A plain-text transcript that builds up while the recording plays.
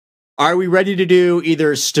Are we ready to do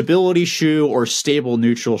either stability shoe or stable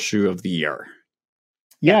neutral shoe of the year?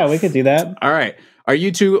 Yeah, we could do that. All right. Are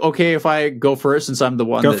you two okay if I go first, since I'm the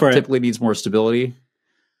one that typically needs more stability?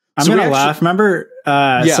 I'm going to laugh. Remember,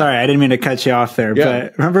 sorry, I didn't mean to cut you off there,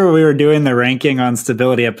 but remember we were doing the ranking on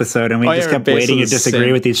stability episode and we just kept waiting to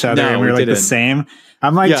disagree with each other, and we were like the same.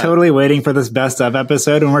 I'm like totally waiting for this best of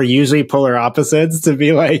episode, and we're usually polar opposites to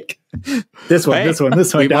be like this one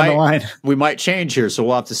down the line. We might change here, so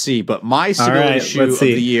we'll have to see. But my stability shoe of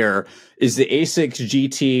the year is the ASICS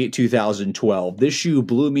GT 2012. This shoe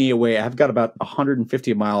blew me away. I've got about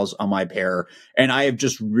 150 miles on my pair, and I have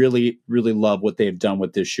just really, really loved what they've done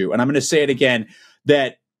with this shoe. And I'm going to say it again,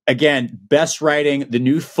 that again, best riding, the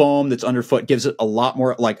new foam that's underfoot gives it a lot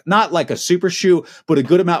more, like, not like a super shoe, but a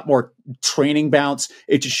good amount more training bounce.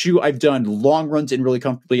 It's a shoe I've done long runs in really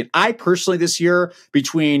comfortably. And I personally this year,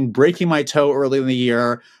 between breaking my toe early in the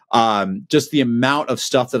year, just the amount of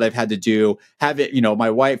stuff that I've had to do, my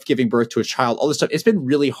wife giving birth to a child, all this stuff, it's been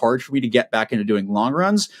really hard for me to get back into doing long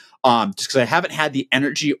runs. Just because I haven't had the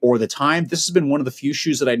energy or the time. This has been one of the few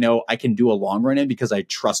shoes that I know I can do a long run in because I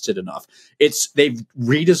trust it enough. They've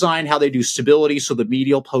redesigned how they do stability, so the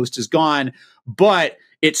medial post is gone, but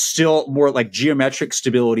it's still more like geometric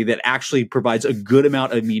stability that actually provides a good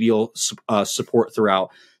amount of medial support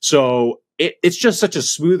throughout. So it's just such a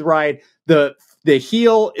smooth ride. The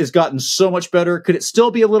heel has gotten so much better. Could it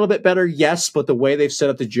still be a little bit better? Yes, but the way they've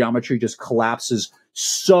set up the geometry just collapses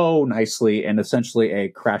so nicely, and essentially a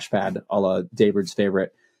crash pad a la David's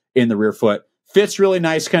favorite in the rear foot. Fits really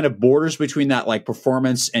nice, kind of borders between that like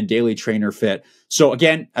performance and daily trainer fit. So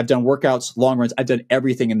again, I've done workouts, long runs, I've done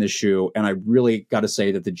everything in this shoe, and I really got to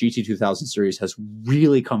say that the GT 2000 series has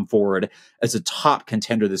really come forward as a top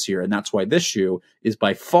contender this year, and that's why this shoe is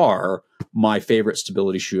by far my favorite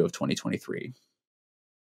stability shoe of 2023.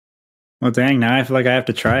 Well, dang, now I feel like I have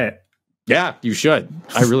to try it. Yeah, you should.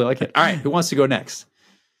 I really like it. All right, who wants to go next?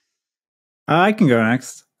 I can go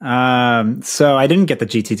next. So I didn't get the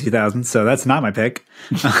GT 2000, so that's not my pick.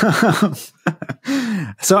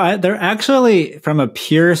 So they're actually, from a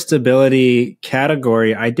pure stability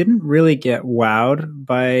category, I didn't really get wowed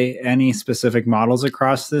by any specific models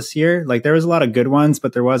across this year. Like, there was a lot of good ones,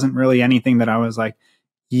 but there wasn't really anything that I was like,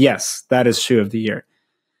 yes, that is shoe of the year.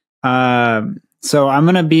 So I'm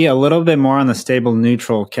going to be a little bit more on the stable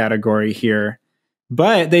neutral category here,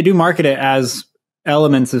 but they do market it as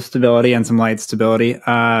elements of stability and some light stability.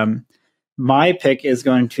 My pick is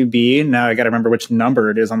going to be, now I got to remember which number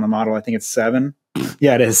it is on the model. I think it's 7.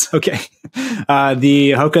 Yeah, it is. Okay.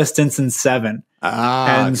 The Hoka Stinson 7.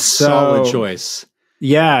 And solid choice.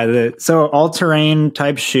 Yeah. So all-terrain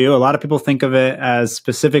type shoe. A lot of people think of it as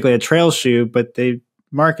specifically a trail shoe, but they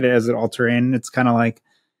market it as an all-terrain. It's kind of like,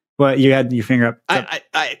 well, you had your finger up.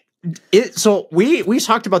 So we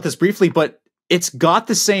talked about this briefly, but it's got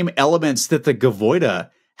the same elements that the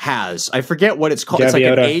Gavoida has. I forget what it's called. Gaviota. It's like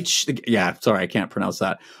an H. Yeah, sorry, I can't pronounce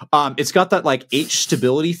that. It's got that like H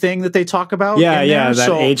stability thing that they talk about. Yeah, that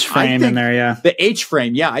H frame in there. Yeah, the H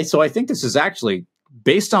frame. Yeah, so I think this is actually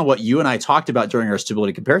based on what you and I talked about during our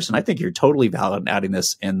stability comparison. I think you're totally valid in adding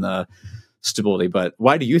this in the stability. But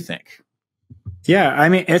why do you think? Yeah, I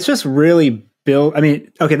mean, it's just really built. I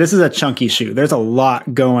mean, okay, this is a chunky shoe. There's a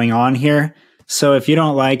lot going on here. So if you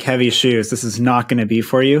don't like heavy shoes, this is not going to be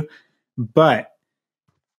for you. But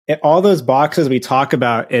all those boxes we talk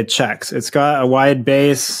about, it checks. It's got a wide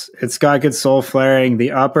base. It's got good sole flaring.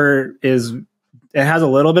 The upper it has a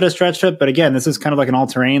little bit of stretch to it. But again, this is kind of like an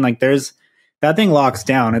all-terrain. Like that thing locks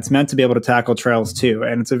down. It's meant to be able to tackle trails too.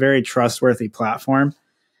 And it's a very trustworthy platform.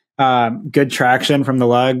 Good traction from the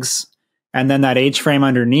lugs. And then that H-frame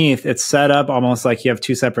underneath, it's set up almost like you have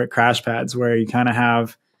two separate crash pads where you kind of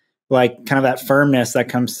have like kind of that firmness that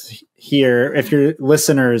comes here. If you're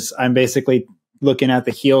listeners, I'm basically looking at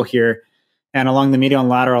the heel here, and along the medial and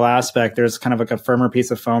lateral aspect, there's kind of like a firmer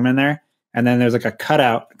piece of foam in there. And then there's like a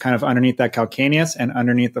cutout kind of underneath that calcaneus and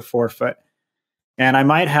underneath the forefoot. And I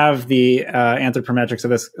might have the anthropometrics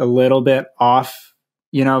of this a little bit off,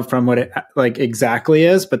 from what it like exactly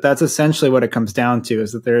is, but that's essentially what it comes down to,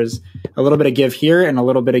 is that there's a little bit of give here and a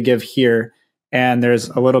little bit of give here. And there's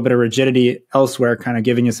a little bit of rigidity elsewhere, kind of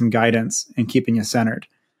giving you some guidance and keeping you centered.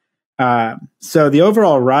 So the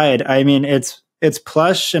overall ride, I mean, it's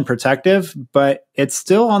plush and protective, but it's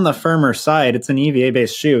still on the firmer side. It's an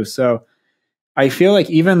EVA-based shoe. So I feel like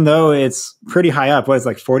even though it's pretty high up, what is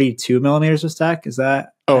like 42 millimeters of stack? Is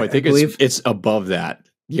that? Oh, I think it's above that.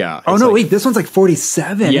 Yeah. Oh, no, wait, this one's like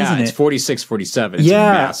 47, yeah, isn't it? It's 46, 47. It's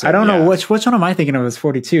yeah, massive. I don't know which one am I thinking of as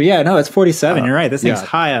 42? Yeah, no, it's 47. You're right. This thing's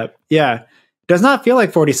high up. Yeah. Does not feel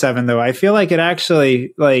like 47 though. I feel like it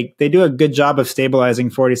actually, like, they do a good job of stabilizing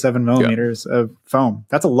 47 millimeters of foam.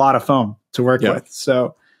 That's a lot of foam to work with.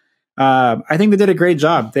 So I think they did a great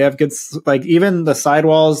job. They have good, like, even the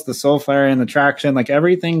sidewalls, the sole flare, and the traction, like,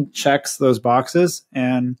 everything checks those boxes.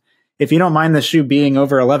 And if you don't mind the shoe being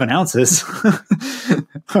over 11 ounces,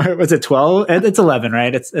 or was it 12? It's 11,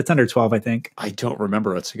 right? It's under 12, I think. I don't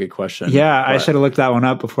remember. That's a good question. Yeah, I should have looked that one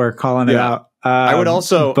up before calling it out. I would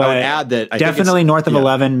add that I definitely north of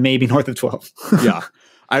 11, maybe north of 12. Yeah.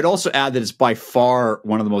 I'd also add that it's by far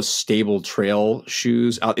one of the most stable trail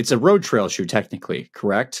shoes out. It's a road trail shoe, technically,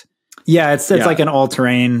 correct? Yeah, it's like an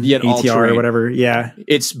all-terrain ETR or whatever. Yeah.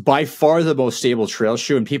 It's by far the most stable trail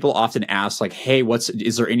shoe. And people often ask, like, hey,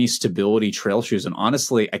 is there any stability trail shoes? And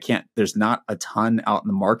honestly, there's not a ton out in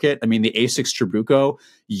the market. I mean, the ASICS Trabuco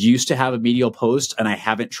used to have a medial post, and I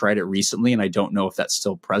haven't tried it recently, and I don't know if that's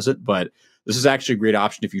still present, but this is actually a great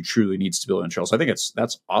option if you truly need stability on trail. So I think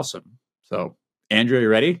that's awesome. So, Andrea, you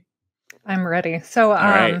ready? I'm ready.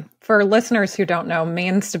 So for listeners who don't know,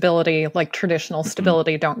 main stability, like traditional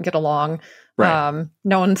stability, don't get along. Right.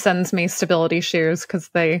 No one sends me stability shoes because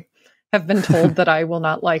they have been told that I will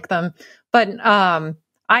not like them. But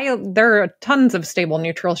there are tons of stable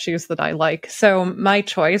neutral shoes that I like. So my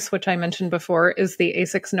choice, which I mentioned before, is the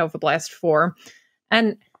ASICS Nova Blast 4.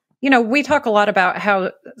 And, we talk a lot about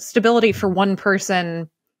how stability for one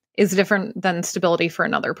person is different than stability for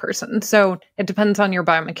another person. So it depends on your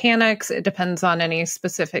biomechanics. It depends on any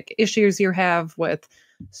specific issues you have with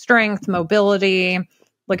strength, mobility,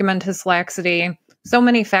 ligamentous laxity. So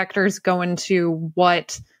many factors go into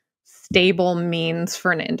what stable means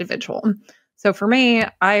for an individual. So for me,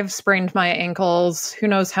 I've sprained my ankles who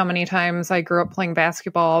knows how many times. I grew up playing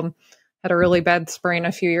basketball, had a really bad sprain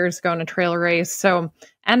a few years ago in a trail race.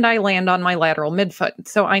 And I land on my lateral midfoot.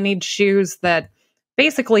 So I need shoes that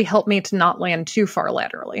basically help me to not land too far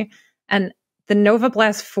laterally. And the Nova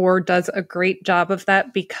Blast 4 does a great job of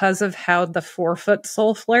that because of how the forefoot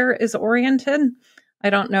sole flare is oriented.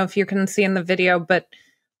 I don't know if you can see in the video, but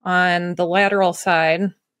on the lateral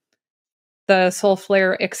side, the sole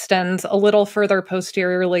flare extends a little further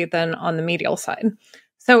posteriorly than on the medial side.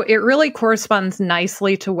 So it really corresponds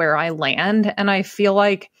nicely to where I land. And I feel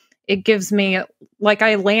like it gives me, like,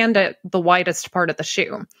 I land at the widest part of the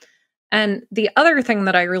shoe. And the other thing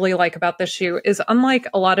that I really like about this shoe is, unlike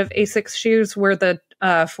a lot of ASICS shoes where the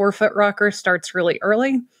forefoot rocker starts really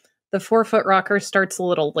early, the forefoot rocker starts a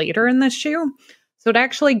little later in this shoe. So it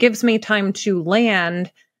actually gives me time to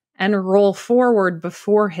land and roll forward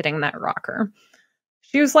before hitting that rocker.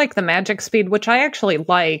 Shoes like the Magic Speed, which I actually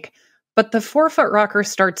like, but the forefoot rocker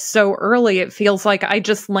starts so early, it feels like I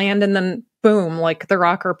just land and then boom, like the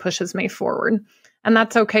rocker pushes me forward. And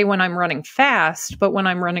that's okay when I'm running fast, but when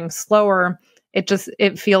I'm running slower,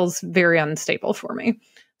 it feels very unstable for me.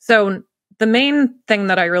 So the main thing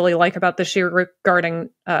that I really like about the shoe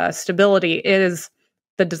regarding stability is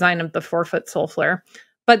the design of the forefoot sole flare.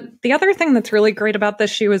 But the other thing that's really great about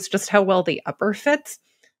this shoe is just how well the upper fits.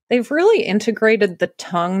 They've really integrated the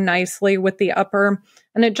tongue nicely with the upper,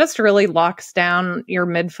 and it just really locks down your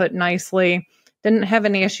midfoot nicely. Didn't have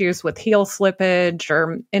any issues with heel slippage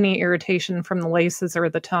or any irritation from the laces or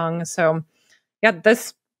the tongue. So yeah,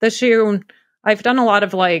 this shoe, I've done a lot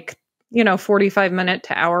of 45-minute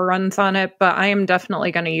to hour runs on it, but I am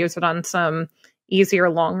definitely going to use it on some easier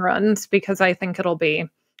long runs because I think it'll be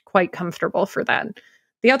quite comfortable for that.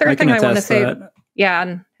 The other thing I want to say,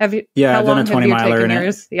 have you? Yeah, I've done a 20-miler in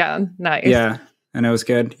yours? Yeah, nice. Yeah, and it was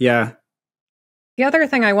good. Yeah. The other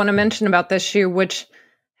thing I want to mention about this shoe, which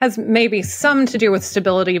has maybe some to do with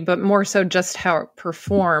stability, but more so just how it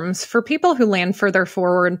performs. For people who land further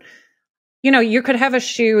forward, you could have a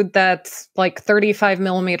shoe that's like 35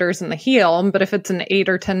 millimeters in the heel, but if it's an 8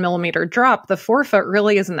 or 10 millimeter drop, the forefoot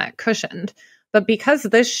really isn't that cushioned. But because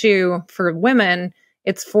this shoe for women,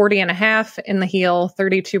 it's 40.5 in the heel,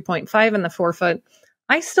 32.5 in the forefoot,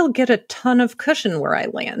 I still get a ton of cushion where I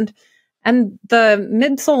land. And the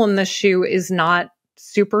midsole in this shoe is not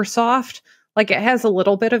super soft. Like, it has a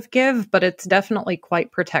little bit of give, but it's definitely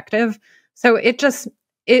quite protective. So it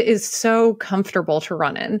is so comfortable to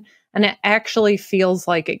run in. And it actually feels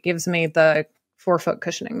like it gives me the forefoot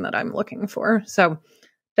cushioning that I'm looking for. So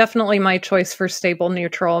definitely my choice for stable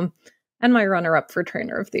neutral and my runner-up for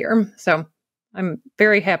trainer of the year. So I'm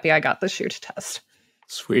very happy I got this shoe to test.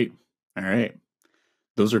 Sweet. All right.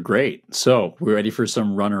 Those are great. So we're ready for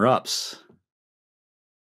some runner-ups.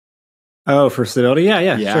 Oh, for stability?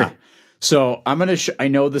 Yeah, sure. So I'm going to, I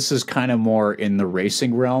know this is kind of more in the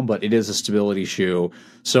racing realm, but it is a stability shoe.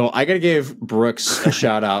 So I got to give Brooks a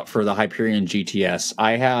shout out for the Hyperion GTS.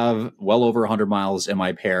 I have well over 100 miles in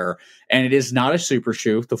my pair, and it is not a super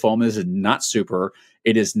shoe. The foam is not super.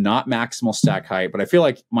 It is not maximal stack height, but I feel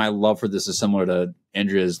like my love for this is similar to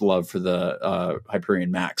Andrea's love for the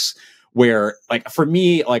Hyperion Max, where like for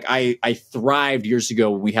me, like I thrived years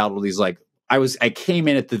ago when we had all these, like I came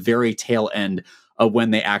in at the very tail end of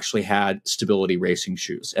when they actually had stability racing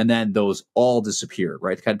shoes. And then those all disappeared,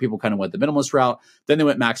 right? People kind of went the minimalist route. Then they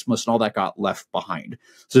went maximalist and all that got left behind.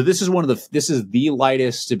 So this is this is the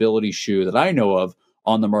lightest stability shoe that I know of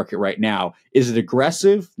on the market right now. Is it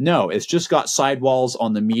aggressive? No, it's just got sidewalls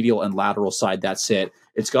on the medial and lateral side. That's it.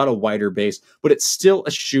 It's got a wider base, but it's still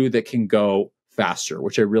a shoe that can go faster,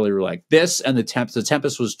 which I really, really like. This and the Tempest. The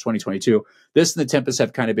Tempest was 2022. This and the Tempest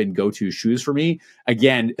have kind of been go-to shoes for me.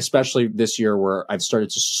 Again, especially this year where I've started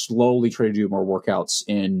to slowly try to do more workouts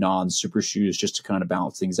in non-super shoes just to kind of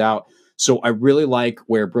balance things out. So I really like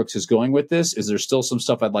where Brooks is going with this. Is there still some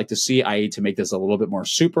stuff I'd like to see, i.e. to make this a little bit more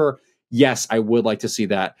super? Yes, I would like to see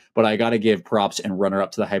that, but I got to give props and runner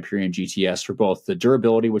up to the Hyperion GTS for both the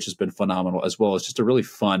durability, which has been phenomenal, as well as just a really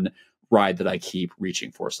fun ride that I keep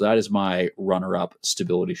reaching for. So that is my runner-up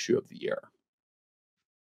stability shoe of the year.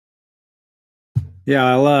 Yeah,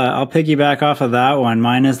 I'll piggyback off of that one.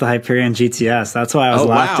 Mine is the Hyperion GTS. That's why I was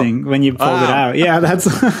laughing when you pulled it out. Yeah, that's.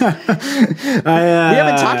 We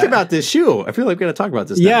haven't talked about this shoe. I feel like we're going to talk about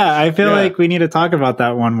this now. Yeah, I feel like we need to talk about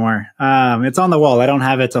that one more. It's on the wall. I don't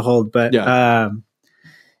have it to hold, but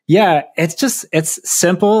it's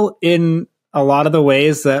simple in a lot of the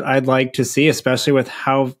ways that I'd like to see, especially with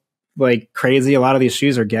how like crazy a lot of these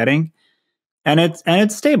shoes are getting. And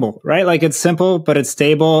it's stable, right? Like it's simple, but it's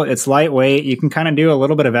stable. It's lightweight. You can kind of do a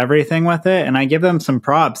little bit of everything with it. And I give them some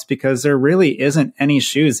props because there really isn't any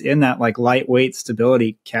shoes in that like lightweight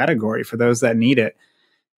stability category for those that need it.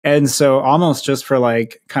 And so almost just for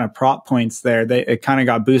like kind of prop points there, it kind of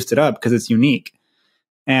got boosted up because it's unique.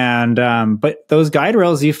 And, but those guide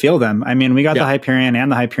rails, you feel them. I mean, we got the Hyperion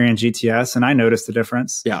and the Hyperion GTS, and I noticed the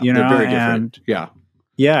difference. Yeah, they're very different.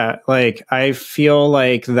 Yeah, like I feel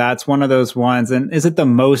like that's one of those ones. And is it the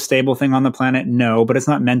most stable thing on the planet? No, but it's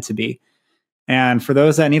not meant to be. And for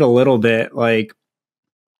those that need a little bit, like,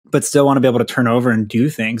 but still want to be able to turn over and do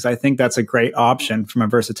things, I think that's a great option from a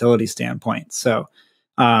versatility standpoint. So,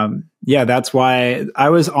 that's why I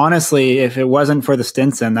was honestly, if it wasn't for the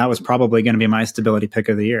Stinson, that was probably going to be my stability pick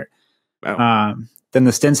of the year. Wow. Then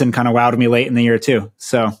the Stinson kind of wowed me late in the year too.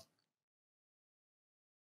 So.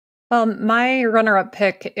 Well, my runner-up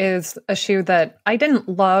pick is a shoe that I didn't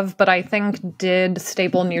love, but I think did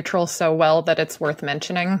stable neutral so well that it's worth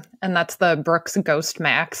mentioning, and that's the Brooks Ghost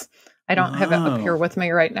Max. I don't have it up here with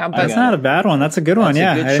me right now, but that's not a bad one. That's a good one.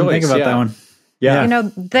 Yeah, I didn't think about that one. Yeah, you know,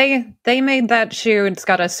 they made that shoe. It's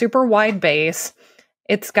got a super wide base.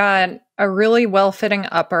 It's got a really well-fitting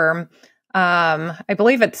upper. I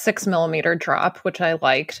believe it's 6 millimeter drop, which I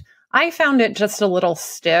liked. I found it just a little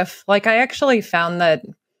stiff. Like I actually found that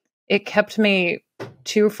it kept me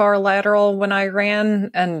too far lateral when I ran,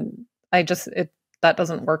 and that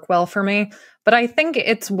doesn't work well for me. But I think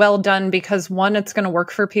it's well done because one, it's going to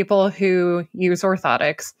work for people who use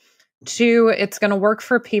orthotics. Two, it's going to work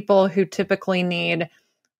for people who typically need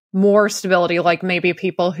more stability, like maybe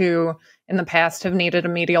people who in the past have needed a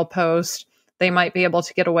medial post. They might be able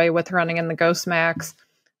to get away with running in the Ghost Max.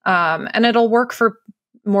 And it'll work for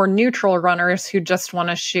more neutral runners who just want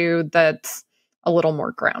a shoe that's a little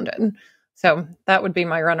more grounded. So that would be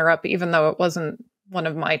my runner-up, even though it wasn't one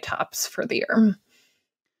of my tops for the year.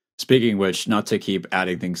 Speaking of which, not to keep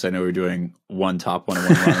adding things, I know we're doing one top one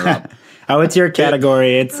and one runner-up. Oh, it's your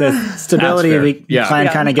category. It's a stability.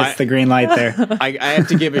 Kind of gets the green light there. I have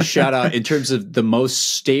to give a shout out in terms of the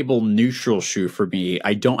most stable neutral shoe for me.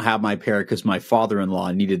 I don't have my pair because my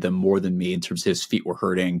father-in-law needed them more than me in terms of his feet were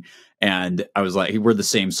hurting. And I was like, we're the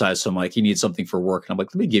same size. So I'm like, he needs something for work. And I'm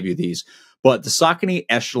like, let me give you these. But the Saucony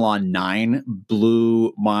Echelon 9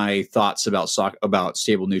 blew my thoughts about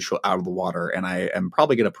stable neutral out of the water. And I am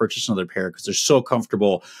probably going to purchase another pair because they're so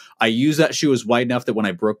comfortable. I use that shoe as wide enough that when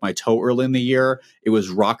I broke my toe early in the year, it was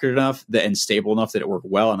rocketed enough and stable enough that it worked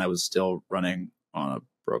well. And I was still running on a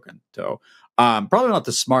broken toe. Probably not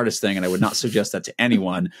the smartest thing, and I would not suggest that to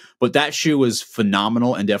anyone, but that shoe was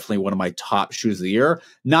phenomenal and definitely one of my top shoes of the year.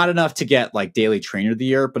 Not enough to get like daily trainer of the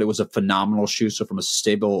year, but it was a phenomenal shoe. So from a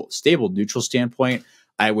stable neutral standpoint,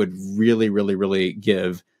 I would really, really, really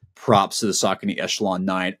give props to the Saucony Echelon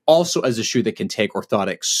 9. Also as a shoe that can take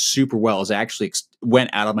orthotics super well, as I actually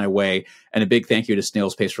went out of my way. And a big thank you to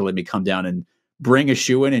Snail's Pace for letting me come down and bring a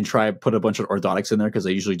shoe in and try to put a bunch of orthotics in there because I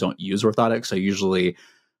usually don't use orthotics. I usually,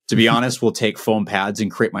 to be honest, will take foam pads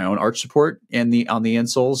and create my own arch support on the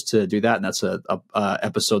insoles to do that. And that's a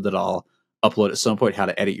episode that I'll upload at some point, how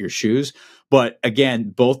to edit your shoes. But again,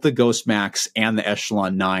 both the Ghost Max and the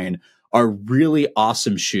Echelon 9 are really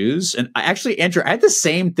awesome shoes. And I actually, Andrew, I had the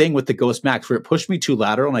same thing with the Ghost Max where it pushed me too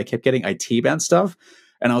lateral and I kept getting IT band stuff.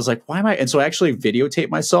 And I was like, why am I? And so I actually videotaped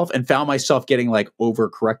myself and found myself getting like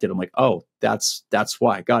overcorrected. I'm like, oh, that's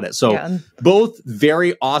why I got it. So both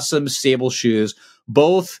very awesome, stable shoes,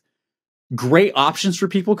 both great options for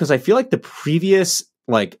people. Cause I feel like the previous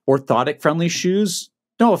like orthotic friendly shoes,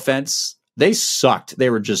 no offense, they sucked. They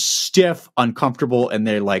were just stiff, uncomfortable. And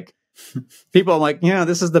they're like, people, I'm like, yeah,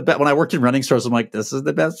 this is the best. When I worked in running stores, I'm like, this is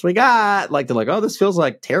the best we got. Like, they're like, oh, this feels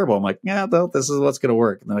like terrible. I'm like, yeah, this is what's going to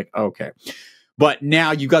work. And they're like, okay. But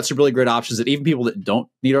now you've got some really great options that even people that don't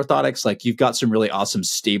need orthotics, like you've got some really awesome,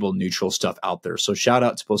 stable, neutral stuff out there. So shout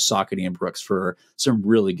out to both Saucony and Brooks for some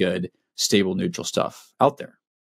really good, stable, neutral stuff out there.